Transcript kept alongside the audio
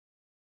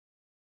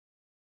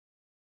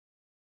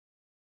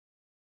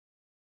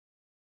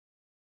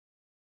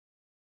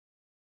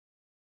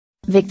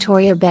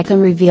Victoria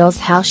Beckham reveals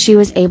how she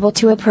was able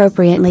to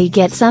appropriately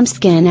get some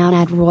skin out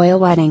at royal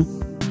wedding.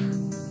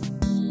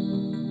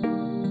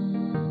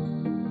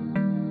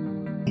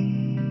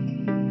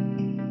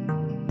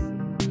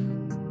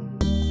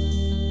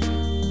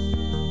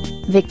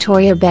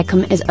 Victoria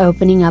Beckham is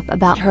opening up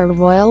about her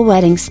royal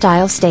wedding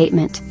style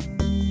statement.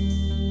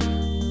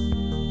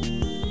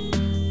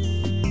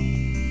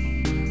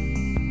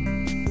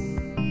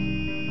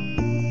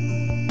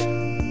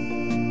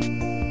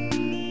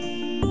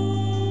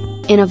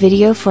 In a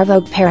video for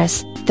Vogue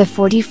Paris, the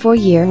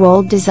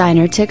 44-year-old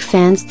designer took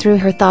fans through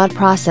her thought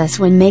process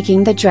when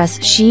making the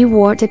dress she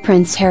wore to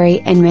Prince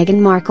Harry and Meghan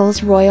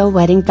Markle's royal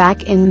wedding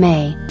back in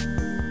May.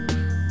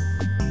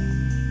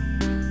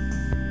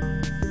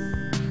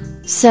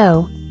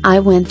 "So,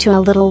 I went to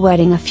a little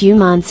wedding a few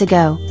months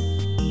ago.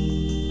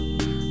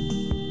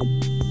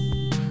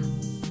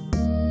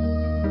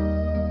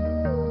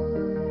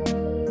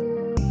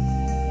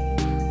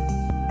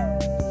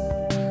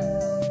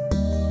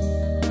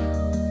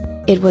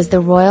 It was the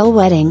royal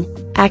wedding,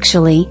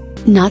 actually,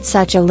 not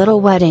such a little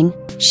wedding,"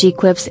 she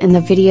quips in the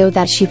video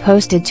that she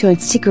posted to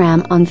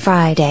Instagram on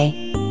Friday.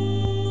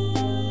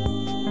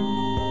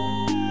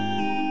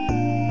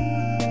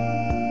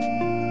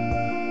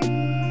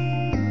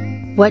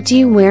 What do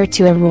you wear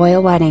to a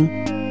royal wedding?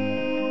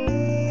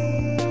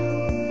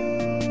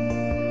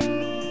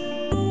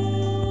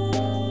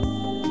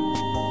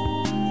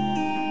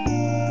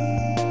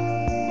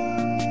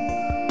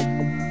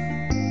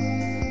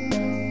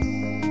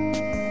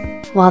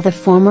 While the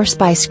former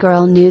Spice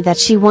Girl knew that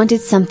she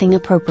wanted something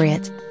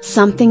appropriate,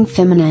 something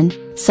feminine,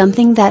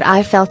 something that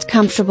I felt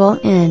comfortable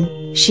in,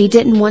 she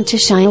didn't want to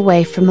shy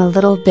away from a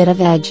little bit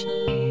of edge.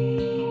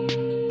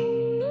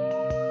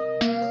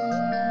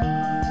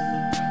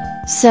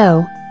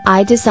 "So,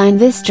 I designed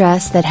this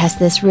dress that has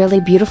this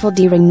really beautiful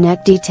D-ring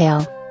neck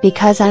detail,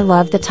 because I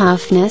love the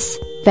toughness,"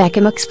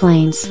 Beckham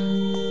explains.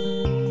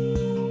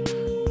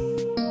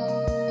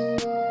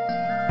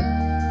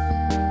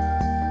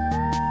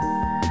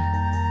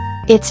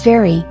 "It's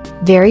very,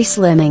 very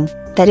slimming,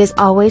 that is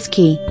always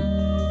key.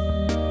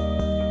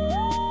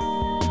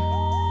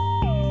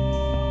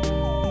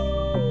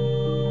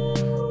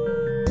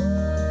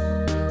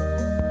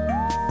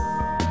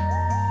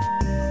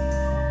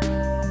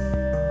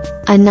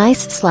 A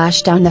nice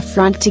slash down the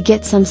front to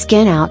get some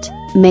skin out,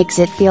 makes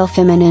it feel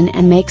feminine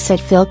and makes it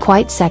feel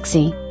quite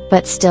sexy,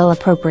 but still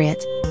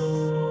appropriate."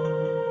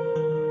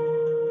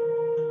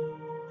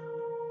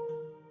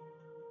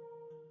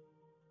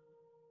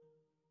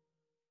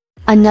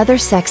 Another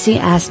sexy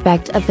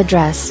aspect of the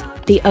dress,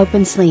 the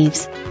open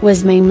sleeves,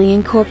 was mainly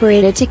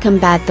incorporated to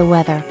combat the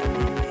weather.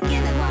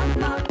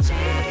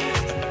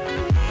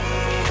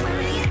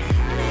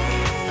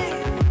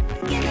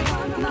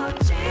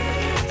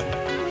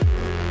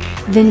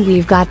 Then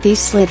we've got these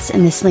slits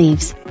in the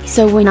sleeves,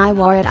 so when I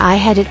wore it I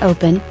had it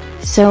open,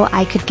 so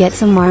I could get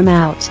some warmth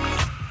out.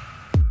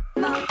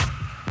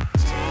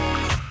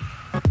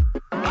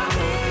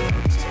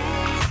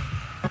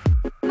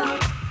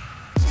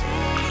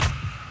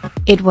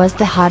 "It was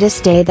the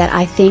hottest day that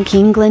I think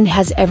England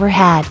has ever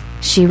had,"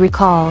 she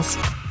recalls.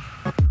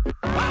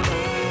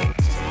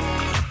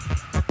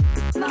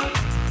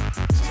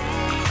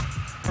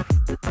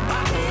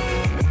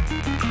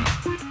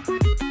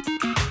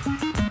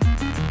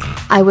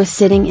 "I was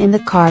sitting in the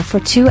car for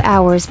 2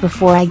 hours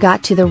before I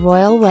got to the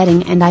royal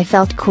wedding and I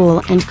felt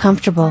cool and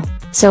comfortable,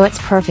 so it's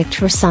perfect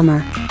for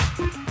summer."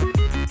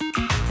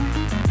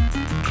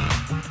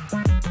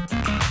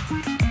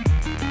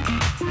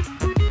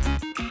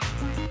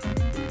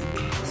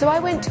 So I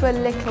went to a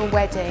little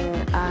wedding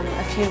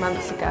a few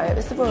months ago. It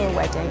was the royal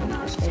wedding,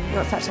 actually,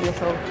 not such a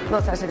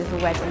little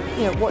wedding.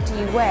 You know, what do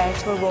you wear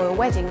to a royal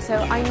wedding? So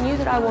I knew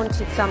that I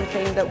wanted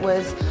something that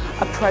was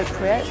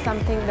appropriate,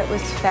 something that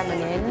was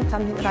feminine,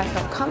 something that I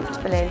felt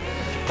comfortable in,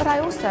 but I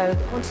also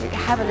wanted it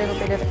to have a little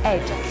bit of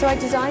edge. So I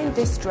designed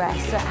this dress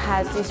that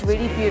has this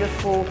really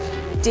beautiful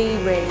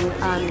D-ring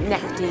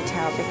neck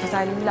detail because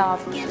I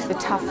love the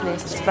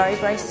toughness. It's very,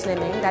 very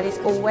slimming. That is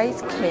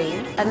always key.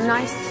 A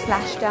nice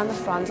slash down the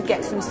front to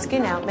get some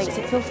skin out, makes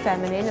it feel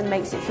feminine and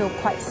makes it feel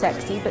quite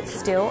sexy but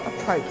still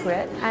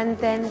appropriate. And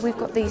then we've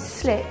got these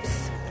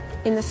slits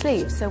in the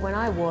sleeves, so when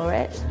I wore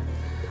it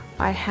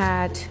I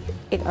had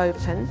it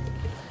open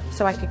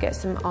so I could get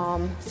some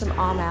arm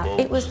out.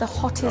 It was the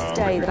hottest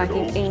day that I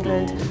think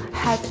England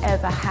has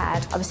ever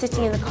had. I was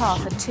sitting in the car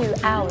for 2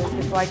 hours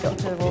before I got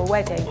to the royal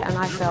wedding and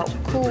I felt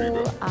cool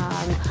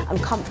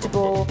and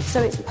comfortable,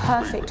 so it's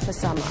perfect for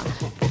summer.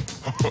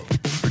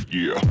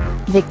 Yeah.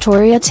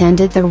 Victoria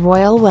attended the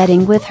royal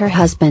wedding with her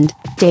husband,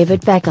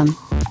 David Beckham.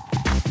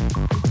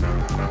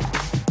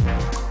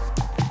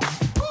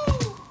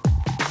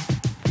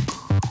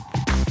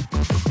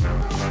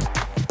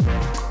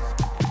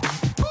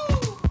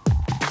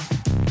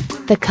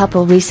 The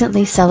couple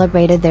recently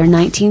celebrated their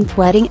 19th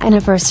wedding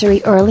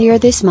anniversary earlier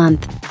this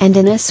month, and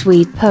in a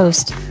sweet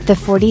post, the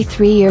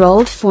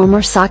 43-year-old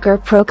former soccer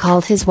pro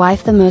called his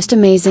wife the most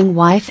amazing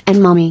wife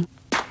and mommy.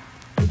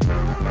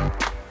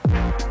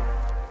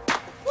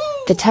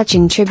 The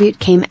touching tribute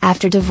came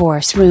after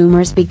divorce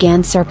rumors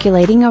began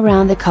circulating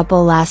around the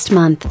couple last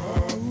month.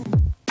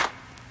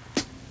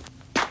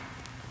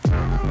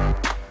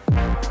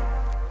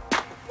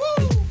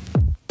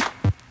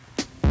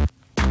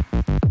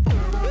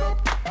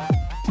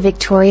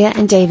 Victoria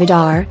and David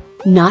are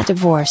not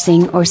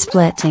divorcing or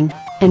splitting,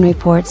 and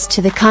reports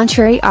to the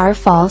contrary are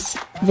false,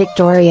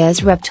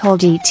 Victoria's rep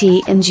told ET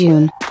in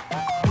June.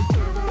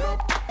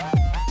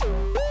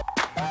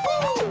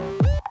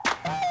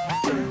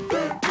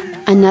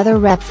 Another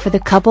rep for the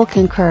couple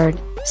concurred,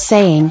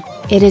 saying,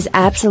 "It is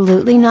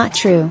absolutely not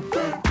true."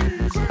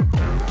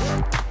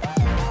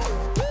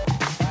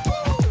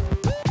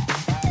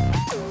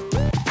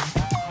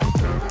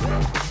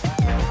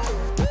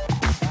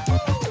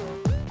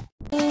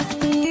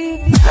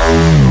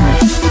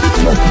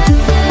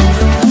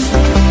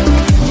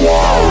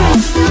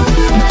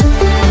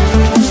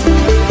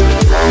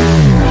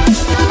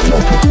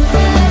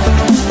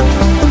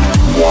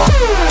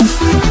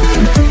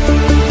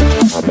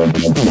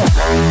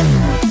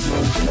 Yeah.